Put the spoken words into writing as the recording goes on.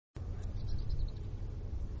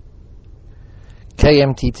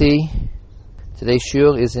KMTT. Today's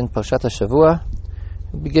shiur is in Parshat HaShavua.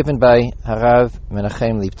 It will be given by Harav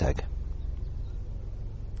Menachem Leibtag.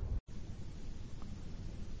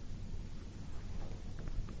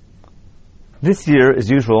 This year, as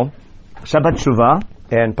usual, Shabbat Shuvah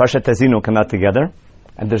and Parshat Ha'azinu come out together,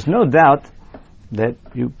 and there's no doubt that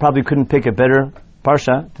you probably couldn't pick a better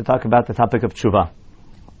parsha to talk about the topic of Shuvah.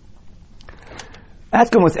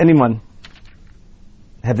 Ask almost anyone,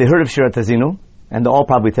 have they heard of Shirat Ha'azinu? And they'll all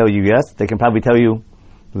probably tell you yes. They can probably tell you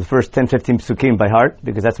the first 10, 15 psukim by heart,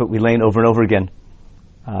 because that's what we learn over and over again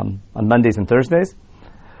on Mondays and Thursdays.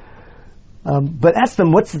 But ask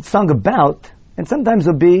them, what's the song about? And sometimes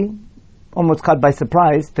it'll be almost caught by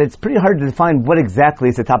surprise that it's pretty hard to define what exactly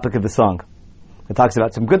is the topic of the song. It talks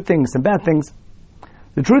about some good things, some bad things.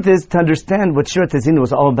 The truth is, to understand what Shirat Ha'azinu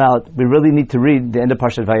is all about, we really need to read the end of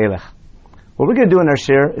Parshat Vayelech. What we're going to do in our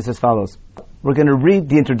share is as follows. We're going to read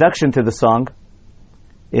the introduction to the song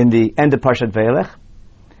in the end of Parshat Vayelech.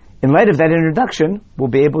 In light of that introduction, we'll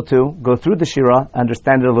be able to go through the Shirah,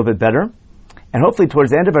 understand it a little bit better, and hopefully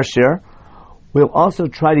towards the end of our share, we'll also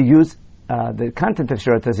try to use the content of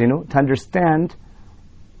Shirat Ha'azinu to understand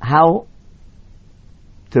how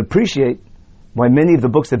to appreciate why many of the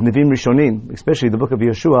books of Nevi'im Rishonim, especially the book of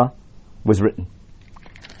Yeshua, was written.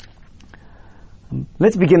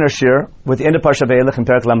 Let's begin our share with the end of Parshat Vayelech in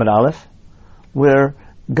Perek Lamed Aleph, where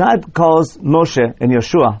God calls Moshe and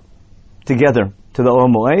Yeshua together to the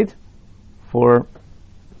Ohel Moed for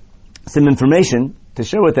some information to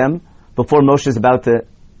share with them before Moshe is about to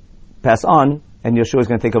pass on and Yeshua is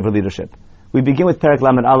going to take over leadership. We begin with Perek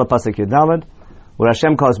Lamed Aleph Pasuk Yud Daled, where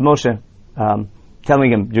Hashem calls Moshe,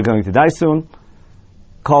 telling him, you're going to die soon.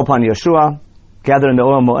 Call upon Yeshua, gather in the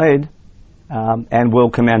Ohel Moed, and will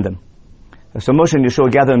command them. So Moshe and Yeshua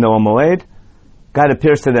gather in the Ohel Moed. God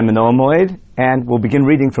appears to them in the Ohel Moed, and we'll begin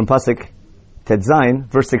reading from Pasuk Tet Zayin,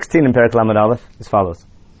 verse 16 in Perek Lamed Aleph, as follows.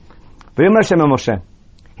 V'yomer Hashem Moshe,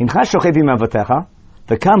 Hincha shochev im avotecha,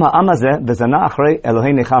 v'kam ha'am hazeh v'zana achrei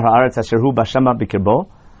Elohei nechar ha'aretz asher hu b'shama b'kirbo,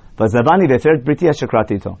 v'zavani v'eferet briti asher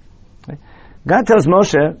krati ito. God tells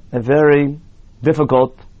Moshe a very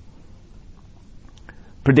difficult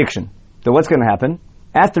prediction. So what's going to happen?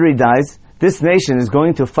 After he dies, this nation is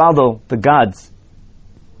going to follow the gods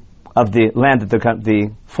of the land,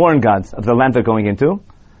 the foreign gods of the land they're going into.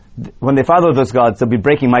 When they follow those gods, they'll be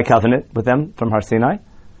breaking my covenant with them from Har Sinai.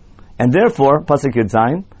 And therefore, Pasuk Yud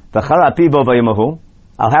Zayin, V'chara api bo v'yomahu,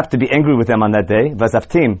 I'll have to be angry with them on that day.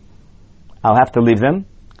 V'zaftim, I'll have to leave them.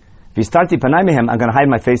 V'starti panai mehem, I'm going to hide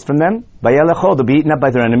my face from them. V'yelecho, they'll be eaten up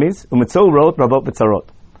by their enemies. U'mitzou rot rabot v'tzarot.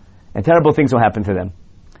 And terrible things will happen to them.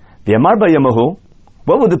 V'yamar b'yomahu,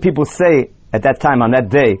 what will the people say at that time, on that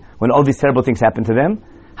day, when all these terrible things happen to them?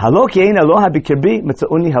 Why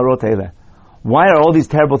are all these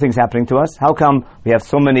terrible things happening to us? How come we have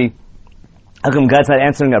so many? How come God's not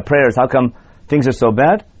answering our prayers? How come things are so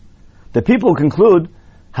bad? The people conclude,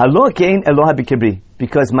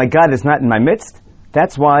 because my God is not in my midst.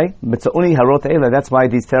 That's why that's why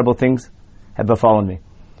these terrible things have befallen me.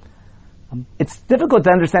 It's difficult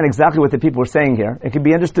to understand exactly what the people were saying here. It can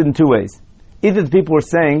be understood in two ways. Either the people were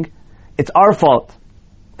saying, it's our fault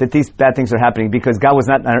that these bad things are happening because God was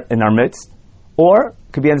not in our midst, or it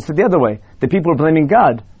could be understood the other way. The people are blaming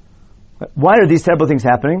God. Why are these terrible things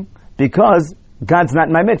happening? Because God's not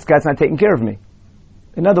in my midst. God's not taking care of me.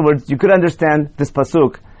 In other words, you could understand this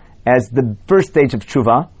pasuk as the first stage of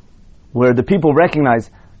tshuva, where the people recognize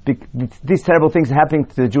these terrible things are happening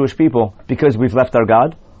to the Jewish people because we've left our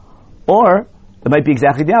God. Or it might be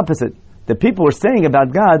exactly the opposite. The people were saying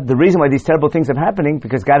about God, the reason why these terrible things are happening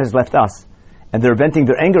because God has left us. And they're venting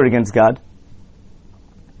their anger against God,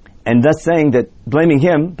 and thus saying that blaming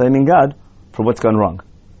God for what's gone wrong.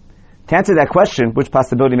 To answer that question, which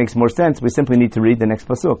possibility makes more sense, we simply need to read the next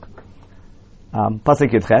pasuk.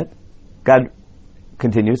 Pasuk Yudchet, God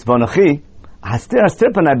continues, V'onochi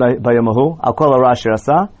hastir panai b'yomahu al kol hara asher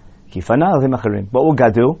asa kifana elohim acharim. What will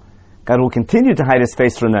God do? God will continue to hide His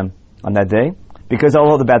face from them on that day because of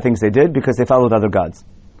all the bad things they did, because they followed other gods.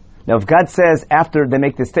 Now, if God says after they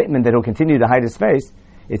make this statement that He'll continue to hide His face,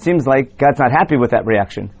 it seems like God's not happy with that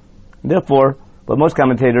reaction. Therefore, what most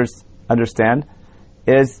commentators understand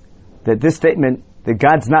is that this statement, that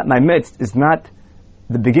God's not in my midst, is not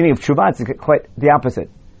the beginning of Teshuvah. It's quite the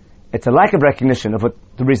opposite. It's a lack of recognition of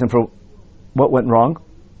the reason for what went wrong.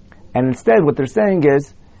 And instead, what they're saying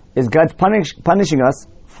is God's punishing us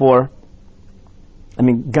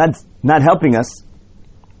God's not helping us.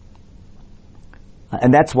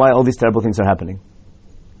 And that's why all these terrible things are happening.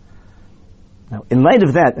 Now, in light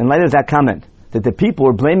of that comment, that the people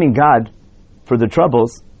were blaming God for their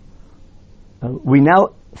troubles, we now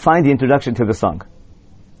find the introduction to the song.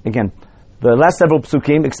 Again, the last several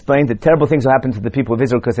psukim explain that terrible things will happen to the people of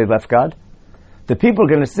Israel because they left God. The people are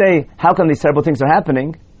going to say, how come these terrible things are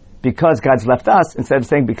happening? Because God's left us, instead of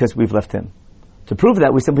saying because we've left Him. To prove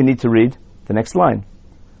that, we simply need to read the next line.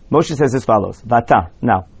 Moshe says as follows, Vata,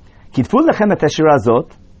 now, Kitfu lechem et hashira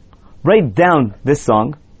azot, write down this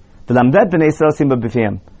song, V'lamdet b'nei Yisrael sim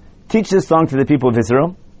b'fihem. Teach this song to the people of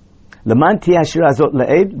Israel. Leman ti hashira azot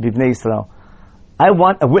le'ed b'bnei Yisrael. I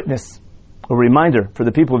want a witness, a reminder for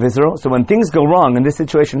the people of Israel, so when things go wrong and this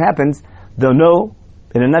situation happens, they'll know,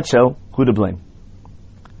 in a nutshell, who to blame.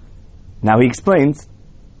 Now he explains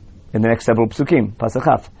in the next several psukim,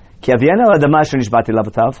 Pasachaf, Ki aviena l'adama asher nishbati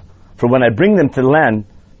lavatav, for when I bring them to the land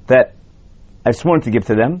that I've sworn to give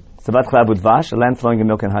to them, Savat chalav udvash, a land flowing in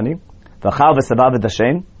milk and honey, V'chal v'savav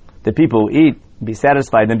v'dashen, the people who eat, be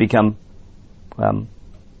satisfied, and become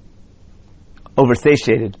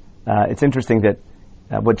oversatiated. It's interesting that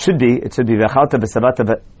it should be V'chalta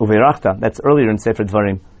v'savata uvirachta. That's earlier in Sefer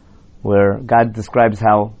Dvarim, where God describes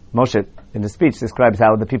how Moshe, in the speech, describes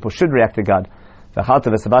how the people should react to God. V'chalta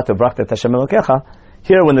v'savata uvirachta tashem elokecha.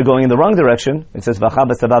 Here, when they're going in the wrong direction, it says V'chal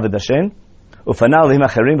v'savav v'dashen ufana lihim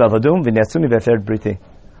acherim v'avadum v'niatzuni v'eferd briti.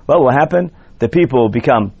 What will happen? The people will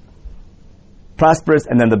become prosperous,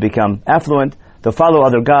 and then they'll become affluent. They'll follow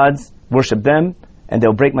other gods, worship them, and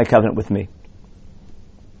they'll break my covenant with me.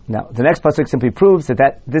 Now, the next pasuk simply proves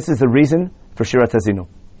that this is the reason for Shirat Hazinu.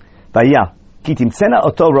 Vaya, ki timtzena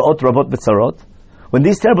oto ra'ot ravot v'tzarot. When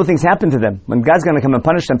these terrible things happen to them, when God's going to come and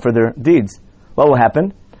punish them for their deeds, what will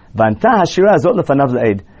happen? V'anta hashira azot lefanav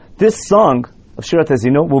le'ed. This song of Shirat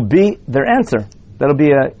Hazinu will be their answer. That'll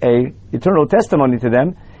be a eternal testimony to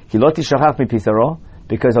them. Ki lo tishachach mipisaro,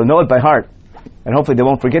 because they'll know it by heart, and hopefully they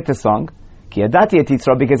won't forget this song. Ki yadati et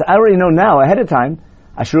yitzra, because I already know now ahead of time.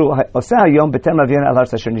 God's saying,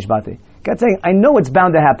 I know it's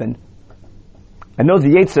bound to happen. I know the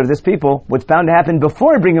Yetzer of this people, what's bound to happen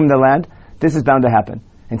before I bring them to the land, this is bound to happen.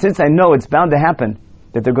 And since I know it's bound to happen,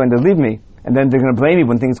 that they're going to leave me, and then they're going to blame me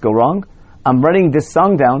when things go wrong, I'm writing this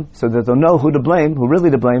song down so that they'll know who to blame, who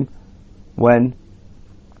really to blame, when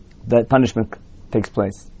that punishment takes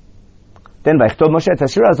place. Then, Moshe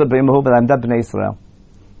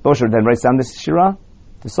then writes down this shirah,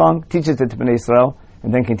 the song, teaches it to Bnei Israel,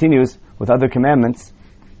 and then continues with other commandments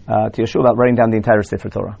to Yeshua about writing down the entire Sefer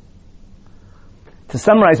Torah. To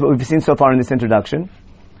summarize what we've seen so far in this introduction,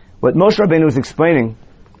 what Moshe Rabbeinu is explaining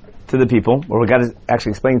to the people, or what God is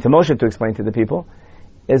actually explaining to Moshe to explain to the people,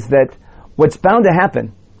 is that what's bound to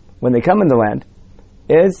happen when they come in the land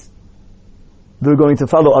is they're going to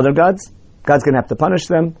follow other gods. God's going to have to punish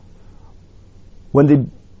them. When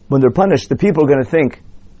they're punished, the people are going to think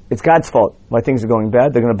it's God's fault why things are going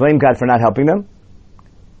bad. They're going to blame God for not helping them.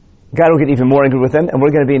 God will get even more angry with them, and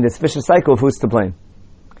we're going to be in this vicious cycle of who's to blame.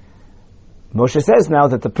 Moshe says now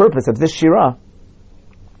that the purpose of this Shirah,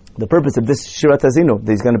 the purpose of this Shirat Hazinu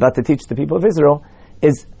that he's about to teach the people of Israel,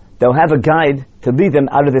 is they'll have a guide to lead them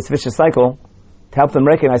out of this vicious cycle, to help them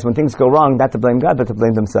recognize when things go wrong, not to blame God, but to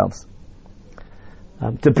blame themselves.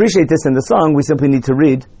 To appreciate this in the song, we simply need to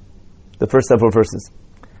read the first several verses.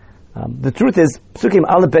 The truth is, Psukim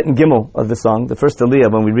Aleph, Bet, and Gimel of the song, the first Aliyah,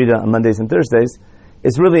 when we read it on Mondays and Thursdays,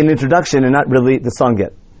 is really an introduction and not really the song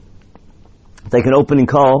yet. It's like an opening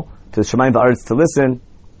call to Shemayim V'Aretz to listen,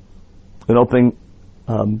 an opening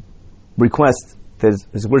request that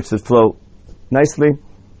his words should flow nicely.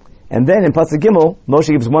 And then in Pasuk Gimel, Moshe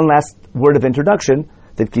gives one last word of introduction,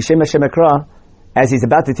 that Kishem Hashem Ekra, as he's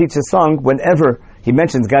about to teach the song, whenever he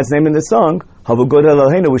mentions God's name in the song, Havu God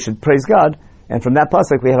Eloheinu, we should praise God. And from that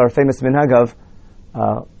pasuk, we have our famous minhag of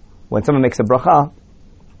when someone makes a bracha,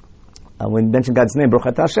 when you mention God's name, Baruch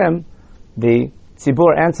Atah Hashem, the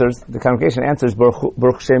tzibur answers, the congregation answers, Baruch Hu,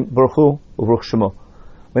 Baruch Shemo.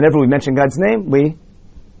 Whenever we mention God's name, we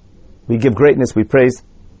give greatness, we praise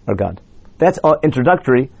our God. That's all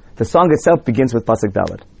introductory. The song itself begins with pasuk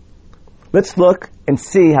Dalet. Let's look and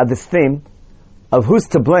see how this theme of who's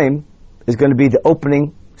to blame is going to be the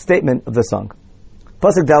opening statement of the song.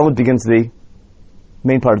 Pasuk Dalet begins the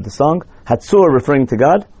main part of the song. Hatzur, referring to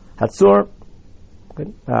God. Hatzur,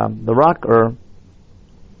 the rock, or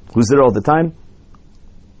who's there all the time.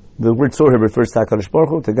 The word Tzur refers to HaKadosh Baruch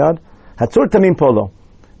Hu, to God. Hatzur Tamim Polo.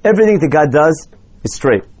 Everything that God does is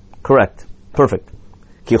straight, correct, perfect.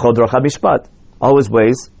 Ki Chod Racha Bishpat. All his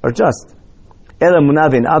ways are just. Ela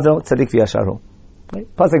Munavin Avel Tzadik V'Yasharu.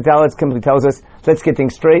 Pasuk Dalet simply tells us, let's get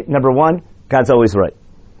things straight. Number one, God's always right.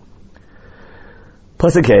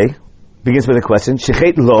 Pasuk Hey begins with a question.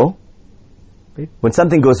 Shechet Lo. When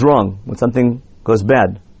something goes wrong, when something goes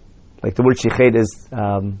bad, like the word shechet is,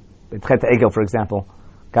 Chet Egel, for example,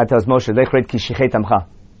 God tells Moshe, Lechred ki shichet amcha.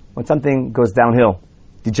 When something goes downhill,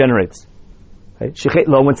 degenerates. Right? Shichet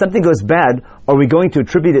lo, when something goes bad, are we going to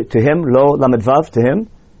attribute it to him? Lo lamed vav, to him?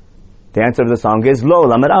 The answer of the song is lo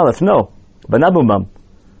lamed aleph, no. Banabumam.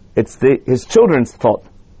 It's his children's fault.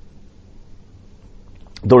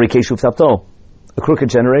 Dori keshuv sapto, a crooked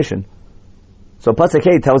generation. So Pasuk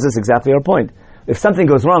Hey tells us exactly our point. If something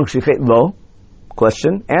goes wrong, shichet lo,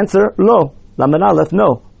 question, answer, lo, lamed aleph,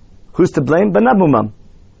 no. Who's to blame? Banabumam.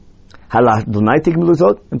 Halah l'naitik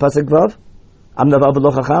miluzot in Pasuk Vav? Am navav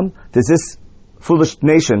v'lo chacham? Does this foolish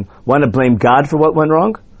nation want to blame God for what went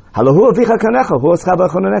wrong? Halahu avicha kanecha, hu aschaba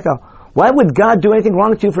chononeka. Why would God do anything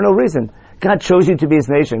wrong to you for no reason? God chose you to be His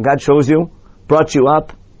nation. God chose you, brought you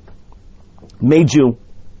up, made you,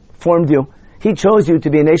 formed you. He chose you to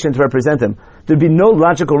be a nation to represent Him. There'd be no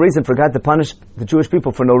logical reason for God to punish the Jewish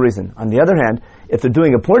people for no reason. On the other hand, if they're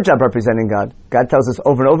doing a poor job representing God, God tells us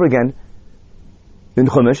over and over again in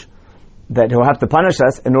Chumash that He'll have to punish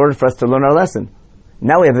us in order for us to learn our lesson.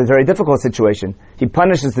 Now we have a very difficult situation. He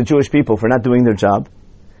punishes the Jewish people for not doing their job,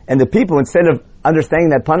 and the people, instead of understanding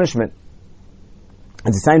that punishment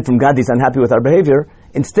as a sign from God He's unhappy with our behavior,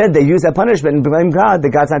 instead they use that punishment and blame God that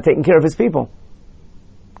God's not taking care of His people.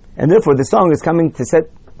 And therefore the song is coming to set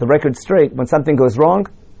the record straight. When something goes wrong,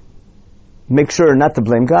 make sure not to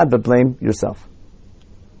blame God, but blame yourself.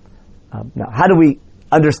 Now, how do we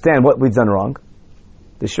understand what we've done wrong?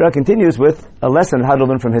 The Shira continues with a lesson on how to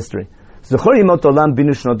learn from history. The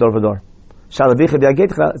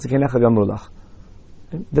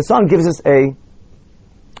song gives us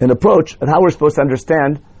an approach of how we're supposed to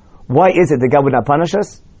understand why is it that God would not punish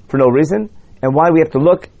us for no reason, and why we have to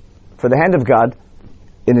look for the hand of God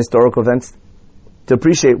in historical events to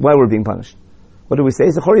appreciate why we're being punished. What do we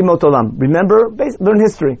say? Remember, learn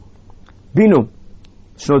history. Binu,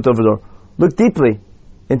 Shnot Dovador. Look deeply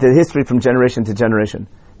into the history from generation to generation.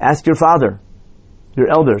 Ask your father, your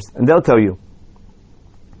elders, and they'll tell you.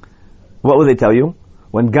 What will they tell you?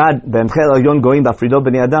 When God divided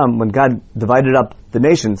up the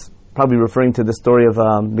nations, probably referring to the story of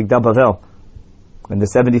Migdal Bavel, and the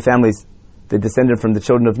 70 families that descended from the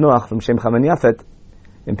children of Noach, from Shem, Ham, and Yafet,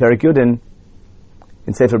 in Perek Yudin,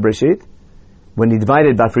 in Sefer Breshit, when He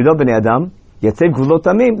divided Bafrido B'nei Adam, Yatzev Gvulot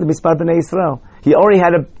Tamim, the Mispar B'nei Yisrael. He already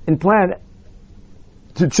had in plan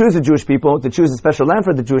to choose the Jewish people, to choose a special land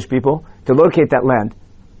for the Jewish people, to locate that land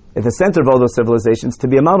at the center of all those civilizations, to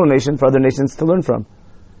be a model nation for other nations to learn from.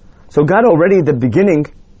 So God already at the beginning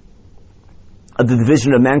of the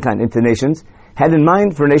division of mankind into nations had in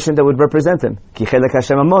mind for a nation that would represent Him. Ki chelek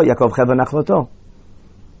Hashem amo, Yaakov cheva nachlato.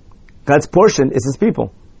 God's portion is His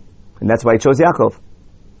people. And that's why He chose Yaakov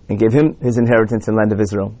and gave him his inheritance in the land of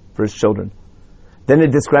Israel for his children. Then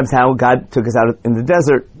it describes how God took us out in the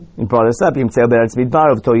desert and brought us up. Yimtzeil be'eretz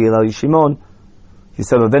midbar, v'to yilal yishimon.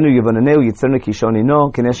 Yisrael avenu yivonaneu, yitzernu kishoni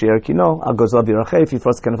no, kinesh yerkino, al gozlav yirachef,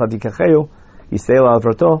 yifros kanafav yikacheu, yiseil al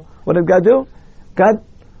avroto. What did God do? God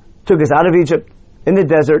took us out of Egypt, in the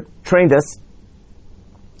desert, trained us,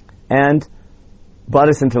 and brought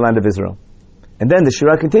us into the land of Israel. And then the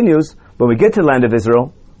Shira continues, when we get to the land of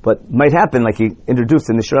Israel, what might happen, like he introduced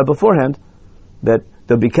in the Shira beforehand, that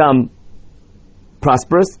they'll become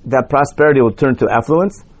prosperous, that prosperity will turn to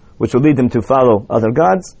affluence, which will lead them to follow other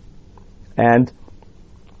gods, and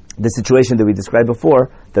the situation that we described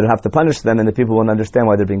before, they'll have to punish them, and the people won't understand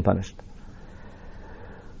why they're being punished.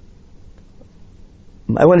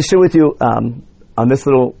 I want to share with you, on this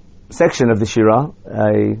little section of the Shira,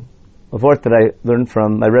 a word that I learned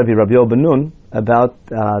from my Rebbe, Rabbi Yoel Ben Nun, about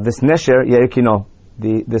this Nesher Yair Kino.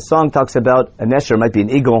 The song talks about a Nesher, might be an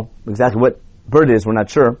eagle, exactly what bird it is, we're not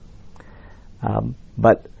sure.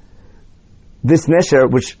 But this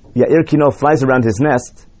Nesher, which Yair Kino flies around his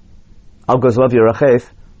nest, Al Gozlav Yerachef,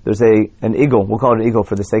 there's an eagle, we'll call it an eagle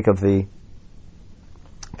for the sake of the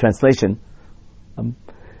translation.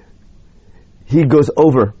 He goes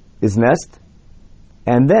over his nest,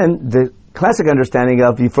 and then the classic understanding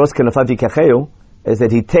of Yifros Kanafav Yikacheu is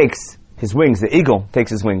that he takes his wings, the eagle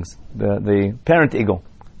takes his wings, the parent eagle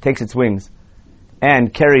takes its wings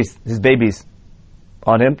and carries his babies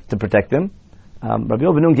on him to protect them. Rabbi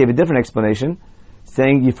Yoel Ben Nun gave a different explanation,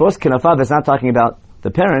 saying Yifros Kanafav is not talking about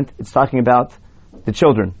the parent, it's talking about the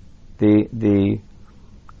children, the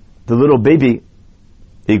little baby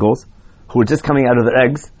eagles who are just coming out of their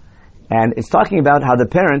eggs, and it's talking about how the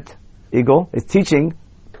parent eagle is teaching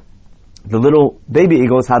the little baby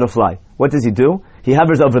eagles how to fly. What does he do? He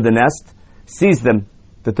hovers over the nest, sees them,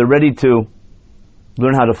 that they're ready to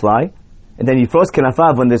learn how to fly, and then Yifros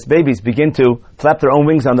Kenafav, when these babies begin to flap their own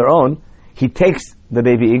wings on their own, he takes the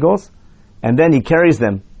baby eagles, and then he carries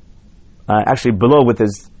them, actually below with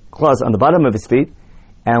his claws on the bottom of his feet,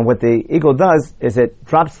 And what the eagle does is it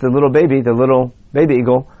drops the little baby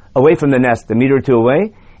eagle, away from the nest, a meter or two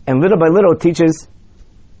away, and little by little teaches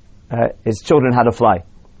his children how to fly.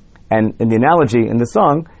 And in the analogy in the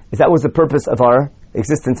song, is that was the purpose of our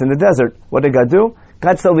existence in the desert. What did God do?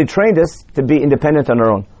 God slowly trained us to be independent on our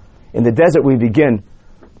own. In the desert, we begin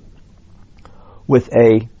with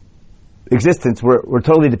a existence. We're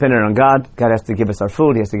totally dependent on God. God has to give us our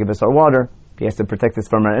food. He has to give us our water. He has to protect us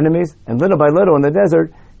from our enemies. And little by little in the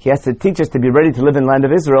desert, He has to teach us to be ready to live in the land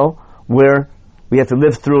of Israel, where we have to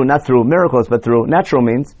live through, not through miracles, but through natural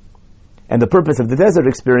means. And the purpose of the desert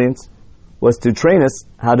experience was to train us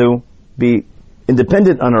how to be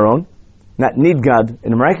independent on our own, not need God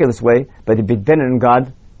in a miraculous way, but to be dependent on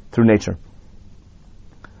God through nature.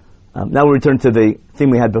 Now we return to the theme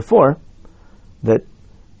we had before, that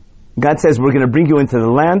God says we're going to bring you into the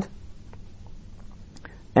land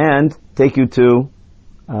and take you to,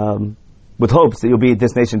 with hopes that you'll be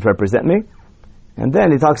this nation to represent me. And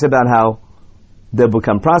then He talks about how they'll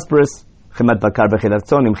become prosperous. Basically,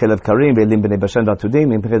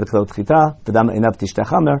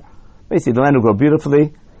 the land will grow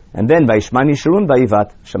beautifully. And then,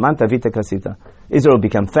 Israel will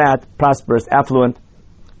become fat, prosperous, affluent.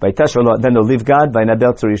 Then they'll leave God. And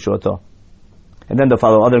then they'll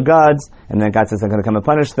follow other gods. And then God says, I'm going to come and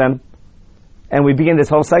punish them. And we begin this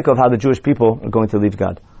whole cycle of how the Jewish people are going to leave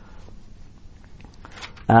God.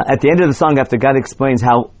 At the end of the song, after God explains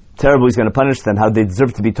how terrible He's going to punish them, how they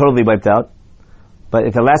deserve to be totally wiped out, but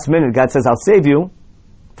at the last minute, God says, I'll save you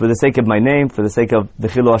for the sake of my name, for the sake of the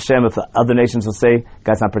Chilul Hashem, if other nations will say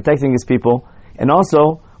God's not protecting His people, and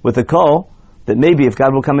also with the call that maybe if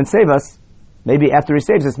God will come and save us, maybe after He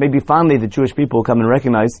saves us, maybe finally the Jewish people will come and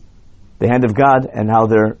recognize the hand of God and how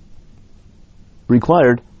they're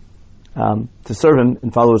required to serve Him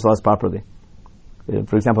and follow His laws properly.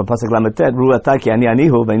 For example, Pasuk Lametet, Ru ataki ani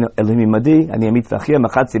anihu, Elohim imadi, ani amit v'achia,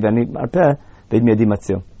 machatzi v'ani marpeh, ve'id miyadi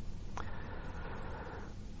matzil.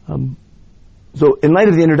 So in light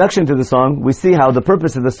of the introduction to the song, we see how the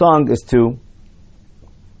purpose of the song is to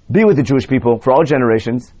be with the Jewish people for all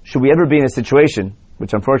generations. Should we ever be in a situation,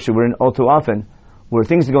 which unfortunately we're in all too often, where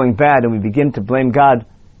things are going bad and we begin to blame God,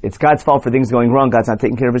 it's God's fault for things going wrong, God's not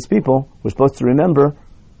taking care of His people, we're supposed to remember,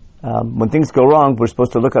 when things go wrong, we're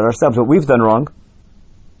supposed to look at ourselves, what we've done wrong,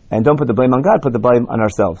 and don't put the blame on God, put the blame on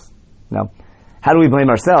ourselves. Now, how do we blame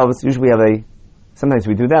ourselves? Usually sometimes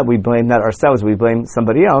we do that, we blame not ourselves, we blame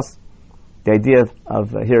somebody else. The idea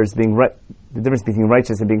of here is being right, the difference between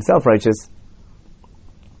righteous and being self-righteous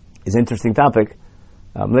is an interesting topic.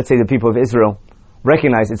 Let's say the people of Israel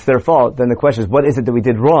recognize it's their fault, then the question is, what is it that we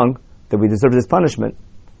did wrong that we deserve this punishment?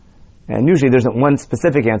 And usually there isn't one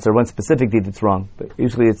specific answer, one specific deed that's wrong, but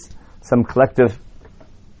usually it's some collective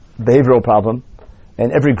behavioral problem,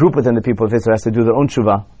 and every group within the people of Israel has to do their own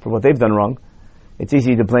tshuva for what they've done wrong. It's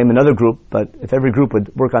easy to blame another group, but if every group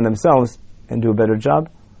would work on themselves and do a better job,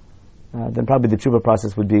 then probably the tshuva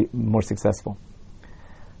process would be more successful.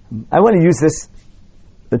 I want to use this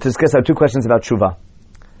to discuss our two questions about tshuva.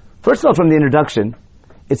 First of all, from the introduction,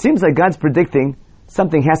 it seems like God's predicting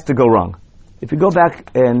something has to go wrong. If you go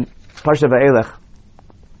back in Parsha Va'elech,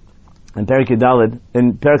 in Perek Yudalid,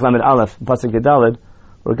 in Perek Lamed Aleph, Pasuk Yudalid,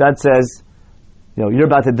 where God says, you're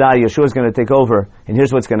about to die, Yeshua's going to take over, and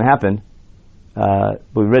here's what's going to happen.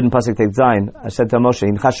 We read in Pasuk Tet Zayin, I said to Moshe,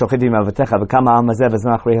 Incha shochiti ma'avatecha v'kama ha'am hazeh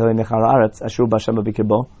v'zmach re'eh nechar ha'aretz asher b'Hashem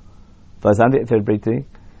b'kirbo v'azan v'efer briti.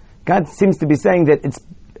 God seems to be saying that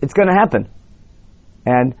it's going to happen.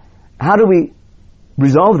 And how do we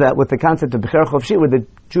resolve that with the concept of Bechira Chofshi, where the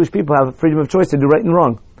Jewish people have freedom of choice to do right and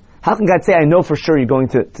wrong? How can God say, I know for sure you're going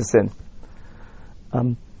to sin?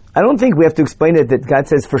 I don't think we have to explain it that God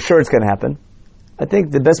says for sure it's going to happen. I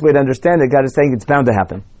think the best way to understand it, God is saying it's bound to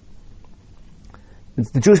happen.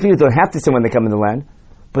 The Jewish people don't have to sin when they come in the land,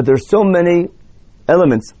 but there's so many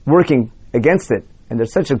elements working against it, and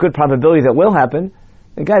there's such a good probability that will happen,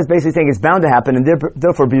 the guy is basically saying it's bound to happen, and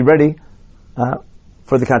therefore be ready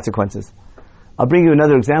for the consequences. I'll bring you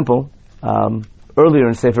another example earlier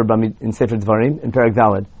in Sefer Dvarim, in Perek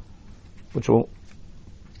Daled,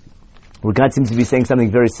 where God seems to be saying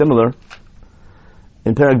something very similar.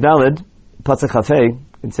 In Perek Daled, Pasuk Chafei,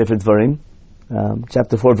 in Sefer Dvarim,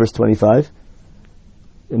 chapter 4, verse 25,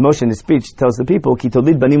 Moshe in his speech tells the people, Ki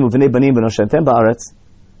tolid banim uvnei banim v'noshatem ba'aretz.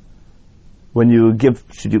 When you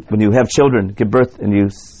have children, give birth, and you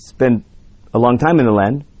spend a long time in the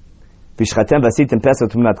land, v'shchatem v'asitem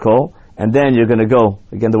pesach t'minat kol, and then you're going to go,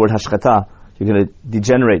 again the word hashchata, you're going to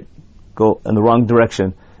degenerate, go in the wrong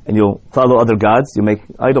direction, and you'll follow other gods, you make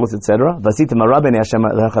idols, etc. V'asitem arabeni Hashem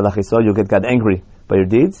elecha lachiso, you'll get God angry by your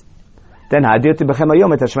deeds. Then hadirti bechem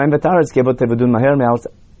hayom et hashemayim v'taaretz ki avot tevedun maher me'aretz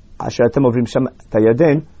asher atem ovrim sham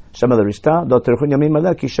tayaden shama l'rishta lo terchun yamim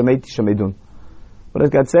maleh ki shamei tishamedun. What does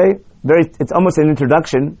God say? It's almost an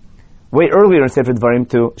introduction, way earlier in Sefer Dvarim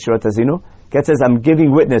to Shirat Hazinu. God says, I'm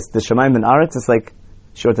giving witness to Shemayim and Aretz. It's like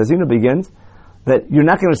Shirat Hazinu begins, that you're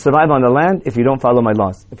not going to survive on the land if you don't follow my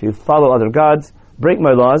laws. If you follow other gods, break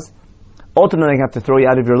my laws, ultimately I have to throw you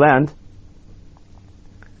out of your land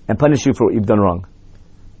and punish you for what you've done wrong.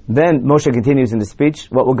 Then Moshe continues in the speech.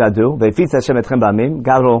 What will God do?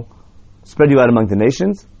 God will spread you out among the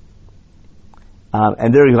nations,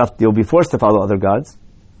 and there you'll be forced to follow other gods.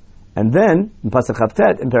 And then in Pasuk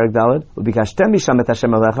Chavtet in Perek Daled,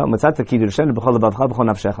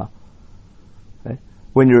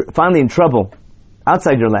 when you're finally in trouble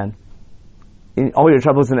outside your land, in all your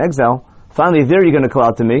troubles in exile, finally there you're going to call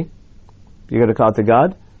out to me. You're going to call out to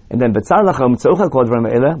God. And then that's basically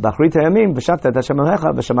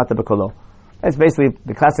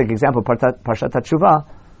the classic example, Parshat HaTshuvah,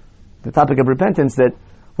 the topic of repentance, that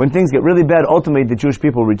when things get really bad, ultimately the Jewish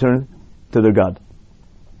people return to their God.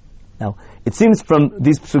 Now, it seems from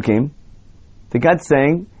these psukim, the God's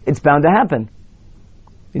saying, it's bound to happen.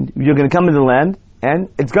 You're going to come into the land, and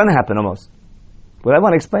it's going to happen almost. What I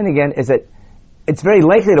want to explain again is that it's very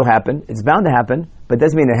likely to happen, it's bound to happen, but it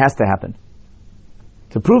doesn't mean it has to happen.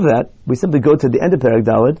 To prove that, we simply go to the end of Perek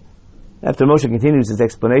Daled, after Moshe continues his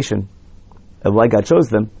explanation of why God chose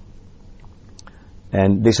them,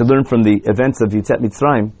 and they should learn from the events of Yitzat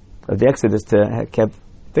Mitzrayim, of the Exodus, to have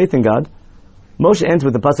faith in God. Moshe ends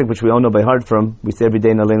with the pasuk which we all know by heart from, we say every day,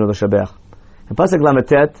 Naleinu L'Shabech. And pasuk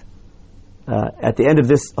Lametet, at the end of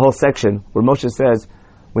this whole section, where Moshe says,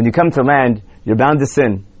 when you come to land, you're bound to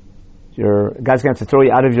sin. God's going to have to throw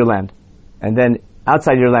you out of your land. And then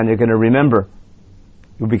outside your land, you're going to remember.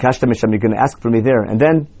 You'll be kashta misham, you're going to ask for me there. And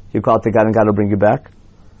then you call out to God and God will bring you back.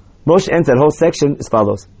 Moshe ends that whole section as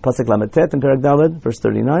follows. Pasuk Lametet in Perek Daled, verse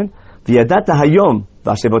 39. V'yadata hayom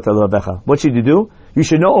v'ashevot elavecha. What should you do? You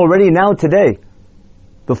should know already now, today,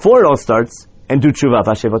 before it all starts, and do tshuva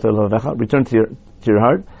v'ashevot elavecha. Return to your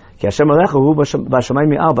heart. Ki Hashem alecha hu b'shamayim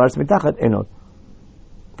mi'al b'aretz mitachat enot.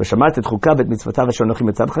 V'shamart et chukav et mitzvotav asher anochi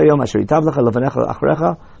mitzavcha hayom asher yitav lecha levanecha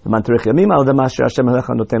achrecha l'man terich yamim al dama asher Hashem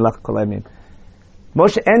alecha noten lach kol hayamim.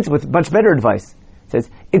 Moshe ends with much better advice. He says,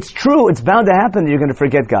 it's true, it's bound to happen that you're going to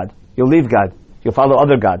forget God. You'll leave God. You'll follow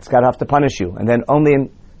other gods. God will have to punish you. And then only in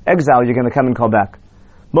exile you're going to come and call back.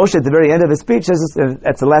 Moshe, at the very end of his speech, says,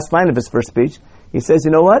 that's the last line of his first speech, he says,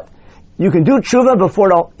 you know what? You can do tshuva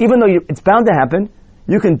before it all, even though it's bound to happen,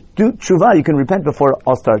 you can do tshuva, you can repent before it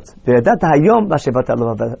all starts.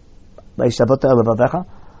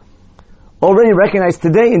 Already recognize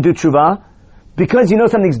today and do tshuva, because you know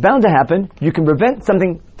something's bound to happen, you can prevent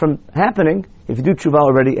something from happening if you do tshuva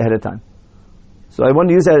already ahead of time. So I want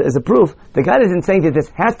to use that as a proof that God isn't saying that this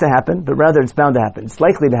has to happen, but rather it's bound to happen. It's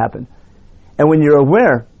likely to happen. And when you're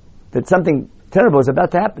aware that something terrible is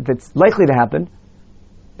about to happen, that's likely to happen,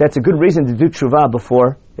 that's a good reason to do tshuva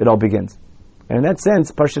before it all begins. And in that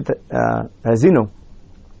sense, Parshat Hazinu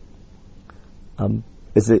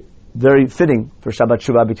is very fitting for Shabbat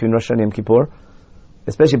Tshuva between Rosh Hashanah and Yom Kippur,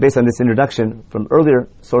 especially based on this introduction from earlier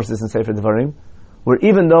sources in Sefer Devarim, where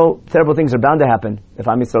even though terrible things are bound to happen if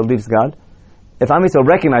Am Yisrael leaves God, if Am Yisrael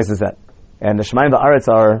recognizes that, and the Shemayim v'Aretz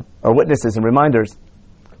are witnesses and reminders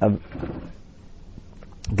of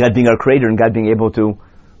God being our creator and God being able to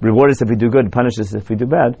reward us if we do good, punish us if we do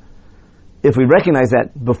bad, if we recognize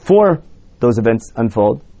that before those events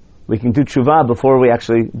unfold, we can do tshuva before we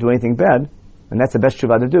actually do anything bad, and that's the best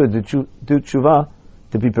tshuva to do tshuva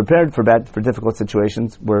to be prepared for difficult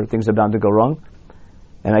situations where things are bound to go wrong.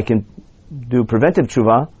 And I can do preventive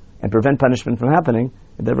tshuva and prevent punishment from happening.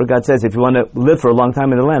 And therefore God says, if you want to live for a long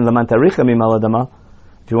time in the land, laman taricha mim'al adama,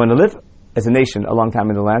 if you want to live as a nation a long time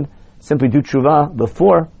in the land, simply do tshuva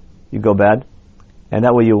before you go bad, and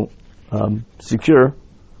that way you secure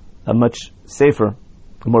a much safer,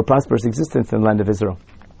 a more prosperous existence in the land of Israel.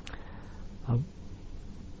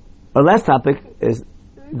 Our last topic is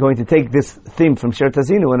going to take this theme from Shirat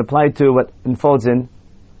Hazinu and apply it to what unfolds in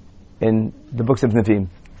the books of Nevi'im.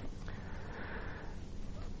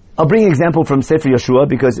 I'll bring an example from Sefer Yeshua,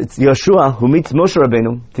 because it's Yeshua who meets Moshe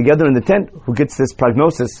Rabbeinu together in the tent, who gets this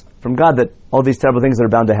prognosis from God that all these terrible things are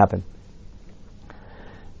bound to happen.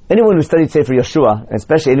 Anyone who studied Sefer Yeshua, and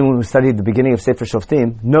especially anyone who studied the beginning of Sefer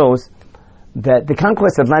Shoftim, knows that the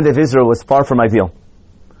conquest of the land of Israel was far from ideal.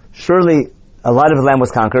 Surely a lot of the land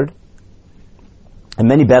was conquered, and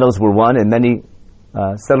many battles were won, and many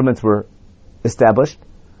settlements were established.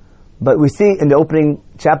 But we see in the opening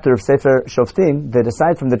chapter of Sefer Shoftim that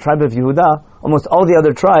aside from the tribe of Yehudah, almost all the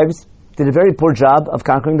other tribes did a very poor job of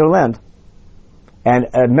conquering their land. and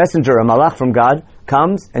a messenger, a malach from God,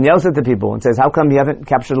 comes and yells at the people and says, how come you haven't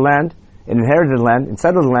captured the land, and inherited the land, and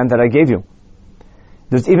settled the land that I gave you?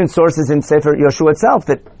 There's even sources in Sefer Yoshua itself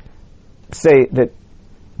that say that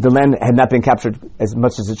the land had not been captured as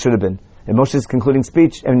much as it should have been. In Moshe's concluding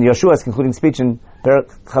speech, and Yeshua's concluding speech in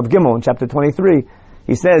Perek Chav Gimel, in chapter 23,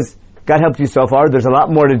 he says, God helped you so far, there's a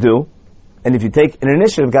lot more to do, and if you take an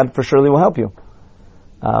initiative, God for surely will help you.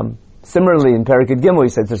 Similarly, in Perek Gimel, he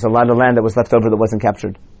says there's a lot of land that was left over that wasn't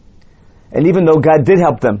captured. And even though God did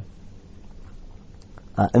help them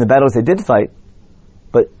in the battles they did fight,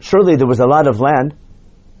 but surely there was a lot of land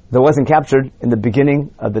that wasn't captured in the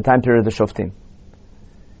beginning of the time period of the Shoftim.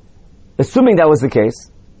 Assuming that was the case,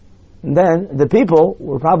 then the people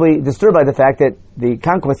were probably disturbed by the fact that the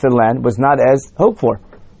conquest of the land was not as hoped for.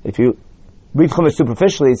 If you read Chumash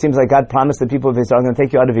superficially, it seems like God promised the people of Israel, I'm going to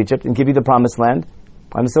take you out of Egypt and give you the promised land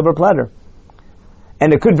on a silver platter.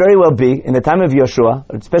 And it could very well be, in the time of Yeshua,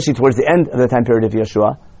 especially towards the end of the time period of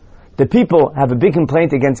Yeshua, the people have a big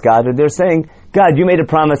complaint against God, and they're saying, God, you made a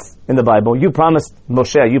promise in the Bible. You promised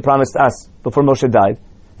Moshe, you promised us before Moshe died,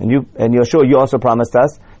 and Yeshua, you also promised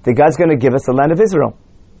us that God's going to give us the land of Israel.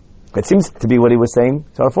 It seems to be what he was saying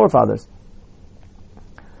to our forefathers.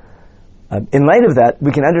 In light of that,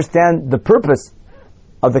 we can understand the purpose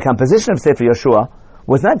of the composition of Sefer Yeshua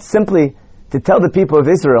was not simply to tell the people of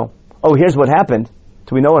Israel, oh, here's what happened,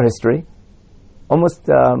 so we know our history. Almost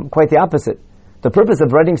quite the opposite. The purpose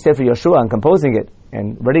of writing Sefer Yeshua and composing it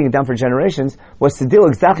and writing it down for generations was to deal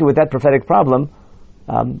exactly with that prophetic problem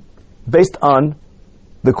based on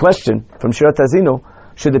the question from Shirat Azinu,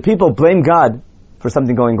 should the people blame God for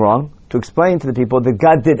something going wrong, to explain to the people that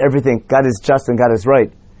God did everything, God is just and God is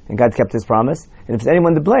right, and God kept his promise, and if there's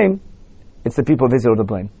anyone to blame, it's the people of Israel to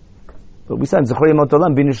blame. But we said, how would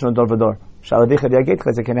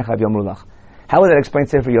that explain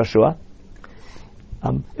Sefer Yeshua?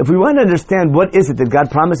 If we want to understand what is it that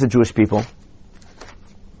God promised the Jewish people,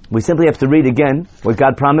 we simply have to read again what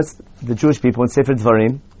God promised the Jewish people in Sefer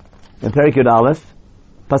Dvarim, in Perek Yud Aleph,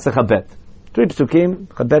 Pasuk Chabet. 3 Pesukim,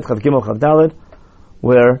 Chabet, Chav Gimel, Chav Daled,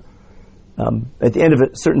 where at the end of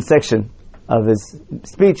a certain section of his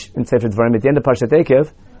speech in Sefer Dvarim, at the end of Parshat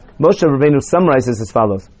Ekev, Moshe Rabbeinu summarizes as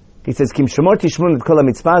follows. He says, Kim shemor tishmun et kol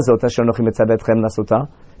ha-mitzvah azot asher anochi metzavetchem lasota.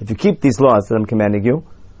 If you keep these laws that I'm commanding you,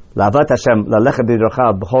 la'avat Hashem, lalechet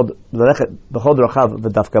b'drachav, b'chol drachav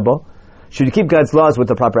v'dafka bo, should you keep God's laws with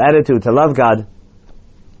the proper attitude, to love God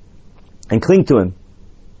and cling to Him,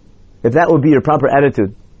 if that would be your proper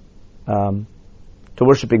attitude to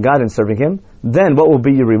worshiping God and serving Him, then what will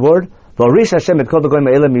be your reward?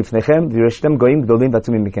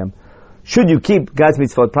 Should you keep God's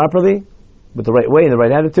mitzvot properly, with the right way and the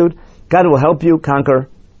right attitude, God will help you conquer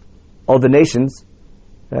all the nations,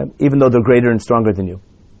 even though they're greater and stronger than you.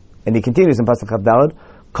 And he continues in Pasuk Chav Daled,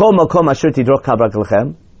 Kol makom asher tidroch kabrak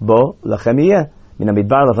lechem, bo lechem yiyeh, min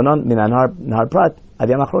hamidbar levanon, min nahar prat, ad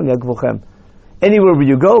yam achron yagvuchem. Anywhere where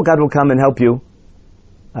you go, God will come and help you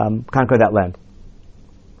conquer that land.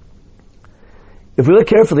 If we look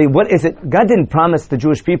carefully, what is it? God didn't promise the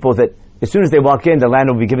Jewish people that as soon as they walk in, the land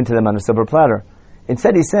will be given to them on a silver platter.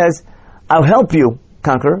 Instead, he says, I'll help you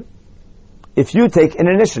conquer if you take an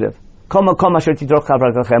initiative.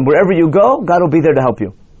 Wherever you go, God will be there to help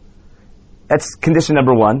you. That's condition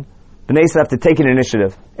number one. Bnei Yisrael have to take an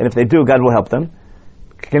initiative, and if they do, God will help them.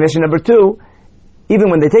 Condition number two, even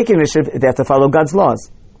when they take an initiative, they have to follow God's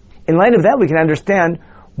laws. In light of that, we can understand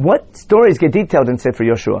what stories get detailed in Sefer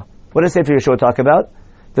Yeshua. What does Sefer Yeshua talk about?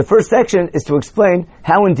 The first section is to explain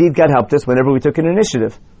how indeed God helped us whenever we took an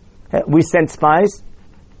initiative. We sent spies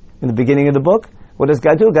in the beginning of the book. What does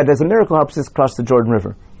God do? God does a miracle, helps us cross the Jordan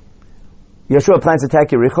River. Yeshua plans to attack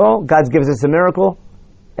Yericho. God gives us a miracle,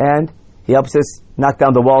 and He helps us knock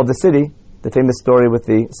down the wall of the city, the famous story with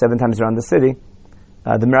the 7 times around the city,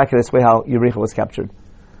 the miraculous way how Yericho was captured.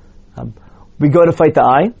 We go to fight the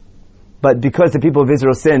Ai, but because the people of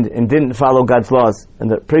Israel sinned and didn't follow God's laws in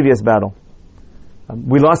the previous battle,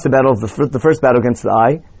 we lost the battle of the first battle against the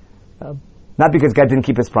Ai, not because God didn't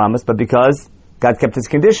keep His promise, but because God kept His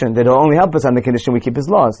condition, that He'll only help us on the condition we keep His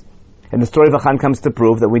laws. And the story of Achan comes to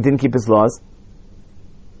prove that we didn't keep His laws,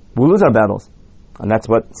 we'll lose our battles. And that's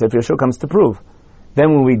what Sefer Yeshua comes to prove.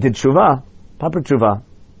 Then when we did Tshuva, proper Tshuva,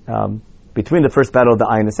 between the first battle of the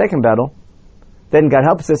Ai and the second battle, then God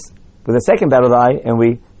helps us with the second battle of the Ai, and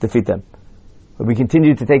we defeat them. But we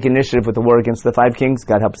continue to take initiative with the war against the 5 kings,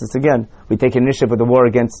 God helps us again. We take initiative with the war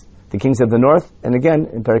against the kings of the north, and again,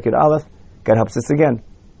 in Perek Yud Aleph, God helps us again.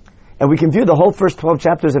 And we can view the whole first 12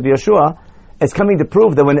 chapters of Yeshua as coming to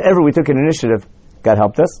prove that whenever we took an initiative, God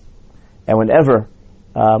helped us. And whenever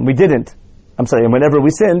we didn't, and whenever we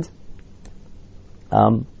sinned,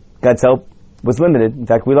 God's help was limited. In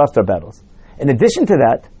fact, we lost our battles. In addition to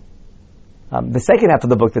that, the second half of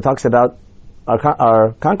the book that talks about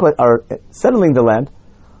our conquest, our settling the land,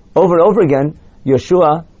 over and over again,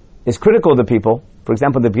 Yeshua is critical of the people. For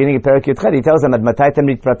example, in the beginning of Perek Yud Chet, he tells them,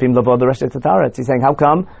 he's saying, how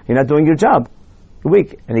come you're not doing your job? You're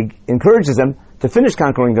weak. And he encourages them to finish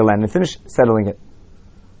conquering the land and finish settling it.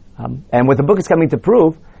 And what the book is coming to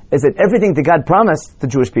prove is that everything that God promised the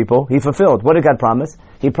Jewish people, He fulfilled. What did God promise?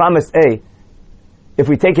 He promised, if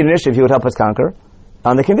we take initiative, He would help us conquer,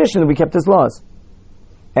 on the condition that we kept His laws.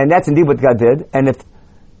 And that's indeed what God did. And if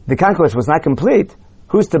the conquest was not complete,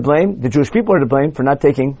 who's to blame? The Jewish people are to blame for not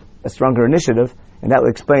taking a stronger initiative. And that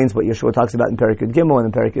explains what Yeshua talks about in Perek Yud Gimel and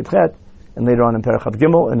in Perek Yud Chet, and later on in Perek Chav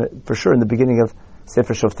Gimel, and for sure in the beginning of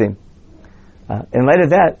Sefer Shoftim. In light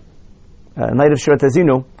of that, in light of Shirat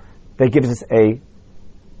Hazinu, that gives us a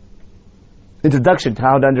introduction to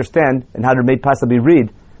how to understand and how to may possibly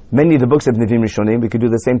read many of the books of Nevi'im Rishonim. We could do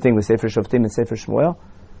the same thing with Sefer Shoftim and Sefer Shmuel,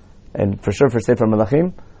 and for sure for Sefer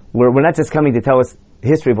Malachim. We're not just coming to tell us the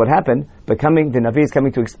history of what happened, but the Navi is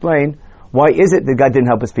coming to explain why is it that God didn't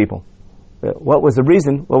help His people. What was the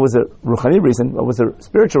reason? What was the ruchani reason? What was the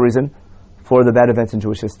spiritual reason for the bad events in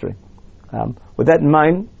Jewish history? With that in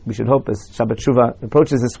mind, we should hope as Shabbat Shuvah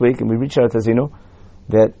approaches this week and we reach out to Zinu,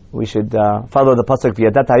 that we should follow the pasuk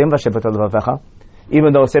V'yadat hayom v'shevet levavecha.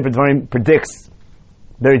 Even though Sefer Dvarim predicts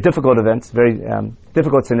very difficult events, very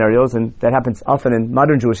difficult scenarios, and that happens often in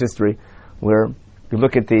modern Jewish history, where you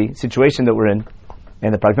look at the situation that we're in,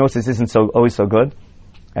 and the prognosis isn't always so good,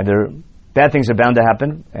 and bad things are bound to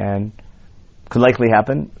happen, and could likely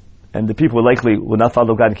happen, and the people likely will not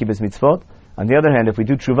follow God and keep His mitzvot. On the other hand, if we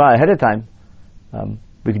do tshuva ahead of time,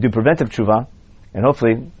 we can do preventive tshuva, and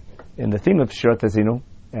hopefully, in the theme of Shirat Hazinu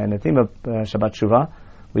and the theme of Shabbat Tshuva,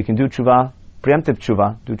 we can do tshuva, preemptive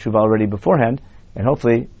tshuva, do tshuva already beforehand, and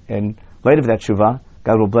hopefully, in light of that tshuva,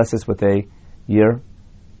 God will bless us with a year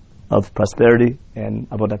of prosperity and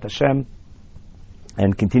avodat Hashem,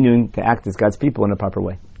 and continuing to act as God's people in a proper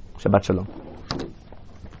way. Shabbat Shalom.